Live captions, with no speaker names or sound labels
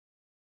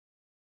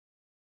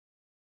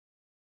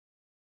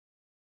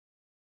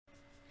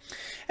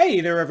Hey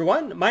there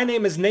everyone, my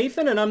name is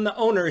Nathan and I'm the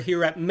owner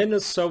here at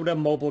Minnesota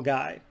Mobile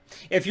Guy.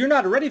 If you're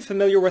not already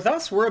familiar with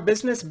us, we're a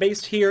business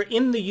based here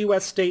in the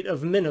US state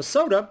of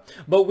Minnesota,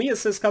 but we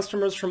assist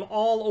customers from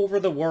all over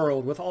the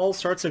world with all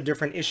sorts of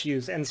different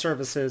issues and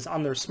services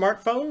on their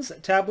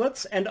smartphones,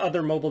 tablets, and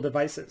other mobile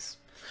devices.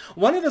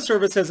 One of the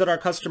services that our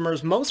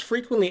customers most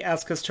frequently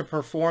ask us to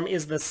perform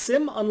is the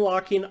SIM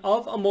unlocking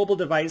of a mobile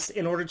device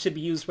in order to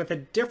be used with a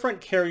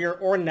different carrier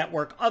or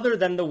network other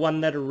than the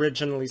one that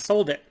originally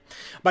sold it.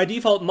 By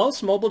default,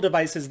 most mobile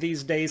devices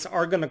these days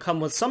are going to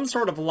come with some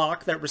sort of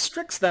lock that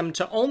restricts them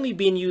to only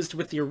being used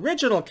with the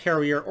original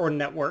carrier or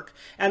network,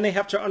 and they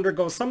have to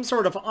undergo some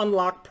sort of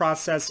unlock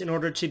process in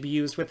order to be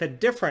used with a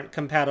different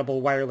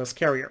compatible wireless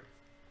carrier.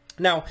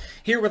 Now,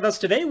 here with us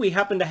today, we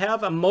happen to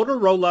have a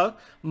Motorola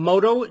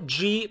Moto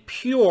G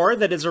Pure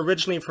that is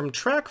originally from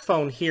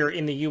Tracfone here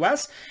in the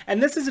US,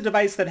 and this is a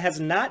device that has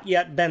not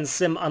yet been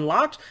SIM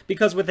unlocked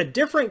because with a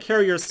different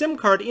carrier SIM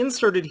card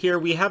inserted here,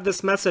 we have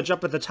this message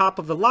up at the top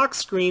of the lock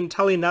screen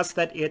telling us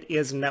that it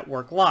is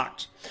network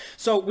locked.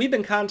 So we've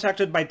been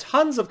contacted by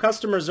tons of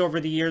customers over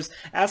the years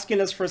asking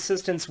us for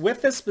assistance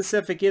with this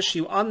specific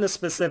issue on this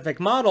specific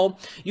model,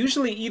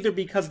 usually either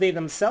because they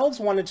themselves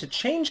wanted to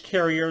change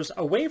carriers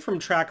away from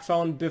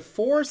Tracfone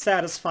before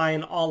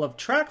satisfying all of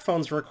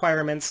Tracfone's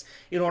requirements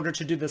in order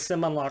to do the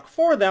SIM unlock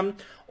for them,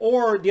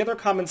 or the other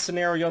common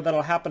scenario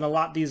that'll happen a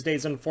lot these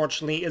days,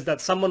 unfortunately, is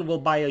that someone will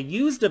buy a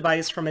used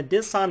device from a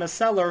dishonest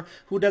seller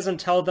who doesn't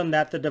tell them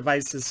that the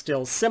device is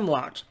still SIM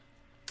locked.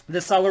 The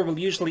seller will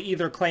usually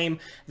either claim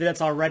that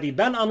it's already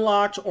been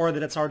unlocked or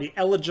that it's already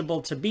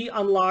eligible to be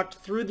unlocked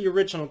through the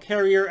original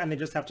carrier and they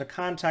just have to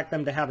contact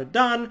them to have it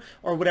done,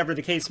 or whatever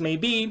the case may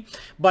be.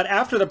 But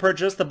after the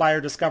purchase, the buyer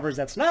discovers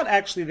that's not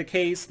actually the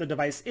case. The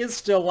device is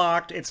still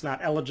locked, it's not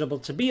eligible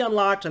to be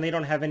unlocked, and they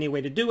don't have any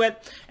way to do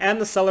it. And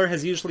the seller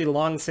has usually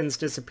long since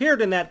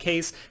disappeared in that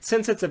case,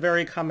 since it's a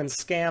very common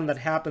scam that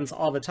happens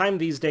all the time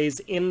these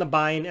days in the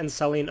buying and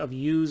selling of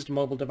used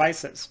mobile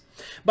devices.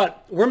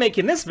 But we're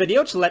making this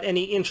video to let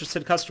any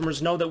interested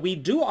customers know that we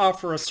do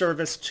offer a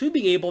service to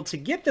be able to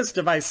get this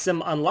device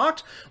SIM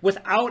unlocked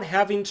without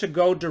having to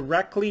go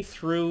directly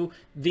through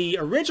the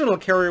original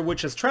carrier,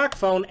 which is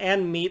Tracfone,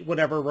 and meet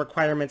whatever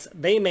requirements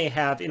they may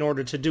have in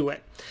order to do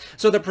it.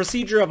 So the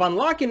procedure of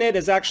unlocking it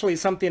is actually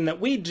something that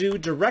we do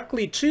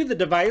directly to the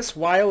device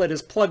while it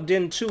is plugged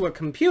into a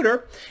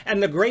computer.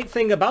 And the great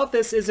thing about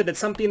this is that it's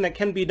something that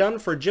can be done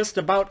for just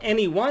about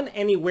anyone,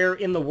 anywhere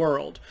in the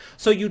world.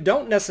 So you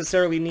don't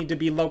necessarily need to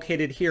be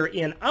located here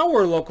in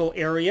our local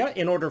area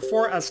in order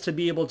for us to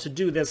be able to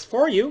do this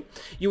for you.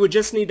 You would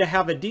just need to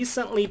have a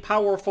decently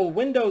powerful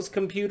Windows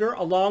computer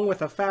along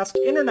with a fast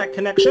internet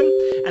connection,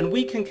 and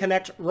we can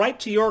connect right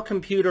to your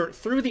computer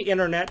through the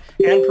internet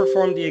and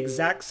perform the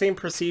exact same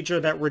procedure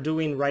that we're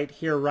doing right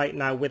here, right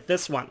now with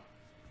this one.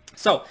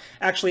 So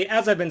actually,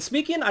 as I've been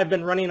speaking, I've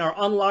been running our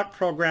unlock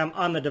program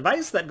on the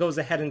device that goes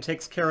ahead and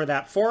takes care of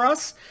that for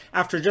us.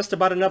 After just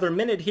about another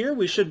minute here,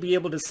 we should be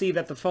able to see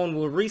that the phone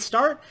will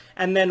restart,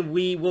 and then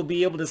we will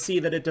be able to see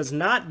that it does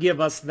not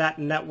give us that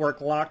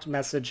network locked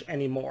message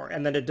anymore,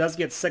 and that it does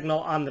get signal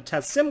on the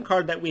test SIM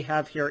card that we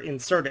have here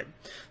inserted.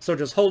 So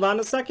just hold on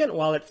a second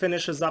while it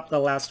finishes up the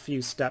last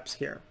few steps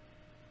here.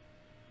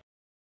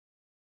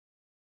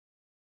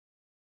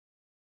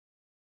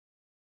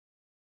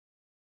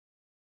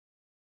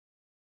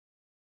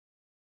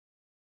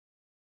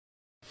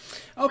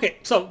 Okay,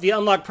 so the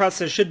unlock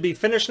process should be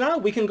finished now.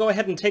 We can go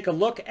ahead and take a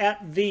look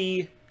at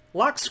the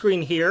lock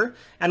screen here,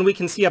 and we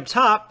can see up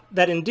top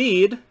that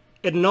indeed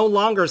it no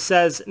longer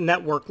says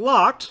network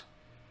locked.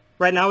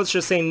 Right now it's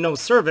just saying no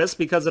service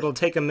because it'll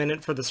take a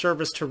minute for the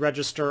service to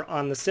register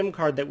on the SIM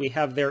card that we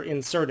have there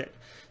inserted.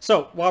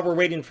 So while we're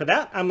waiting for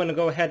that, I'm going to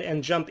go ahead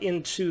and jump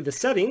into the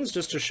settings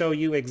just to show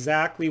you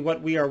exactly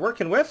what we are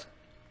working with.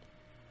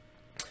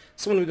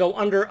 So when we go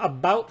under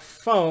About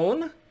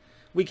Phone,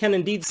 we can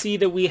indeed see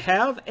that we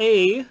have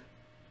a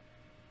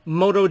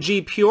Moto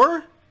G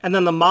Pure, and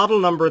then the model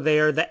number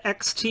there, the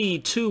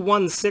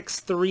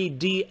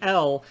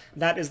XT2163DL,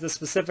 that is the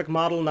specific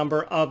model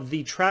number of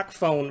the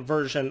Tracfone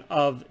version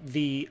of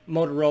the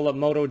Motorola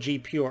Moto G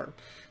Pure.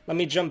 Let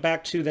me jump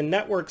back to the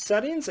network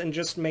settings and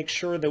just make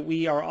sure that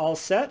we are all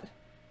set.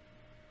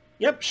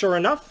 Yep, sure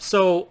enough.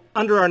 So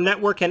under our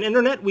network and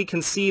internet, we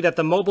can see that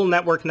the mobile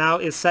network now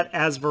is set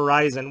as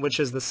Verizon, which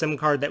is the SIM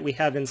card that we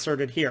have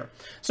inserted here.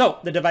 So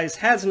the device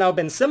has now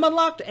been SIM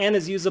unlocked and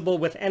is usable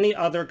with any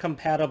other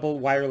compatible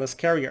wireless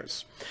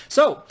carriers.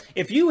 So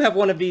if you have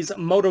one of these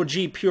Moto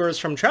G Pures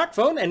from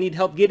Tracfone and need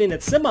help getting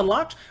it SIM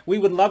unlocked, we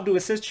would love to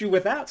assist you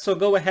with that, so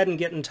go ahead and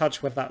get in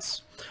touch with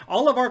us.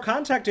 All of our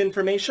contact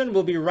information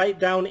will be right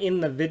down in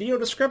the video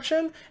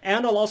description,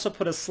 and I'll also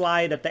put a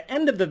slide at the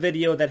end of the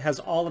video that has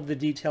all of the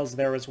details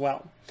there as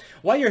well.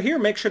 While you're here,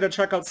 make sure to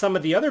check out some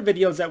of the other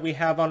videos that we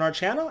have on our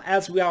channel,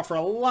 as we offer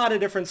a lot of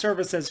different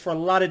services for a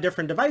lot of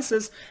different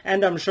devices,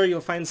 and I'm sure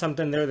you'll find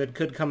something there that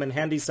could come in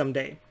handy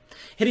someday.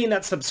 Hitting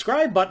that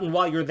subscribe button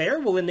while you're there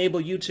will enable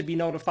you to be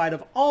notified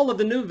of all of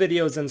the new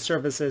videos and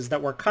services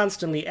that we're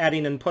constantly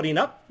adding and putting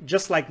up,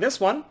 just like this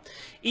one.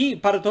 Y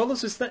para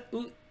todos ustedes...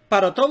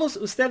 para todos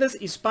ustedes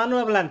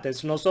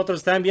hispanohablantes,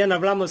 nosotros también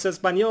hablamos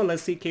español,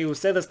 así que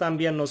ustedes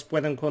también nos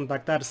pueden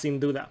contactar sin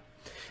duda.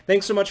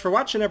 Thanks so much for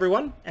watching,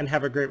 everyone, and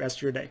have a great rest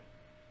of your day.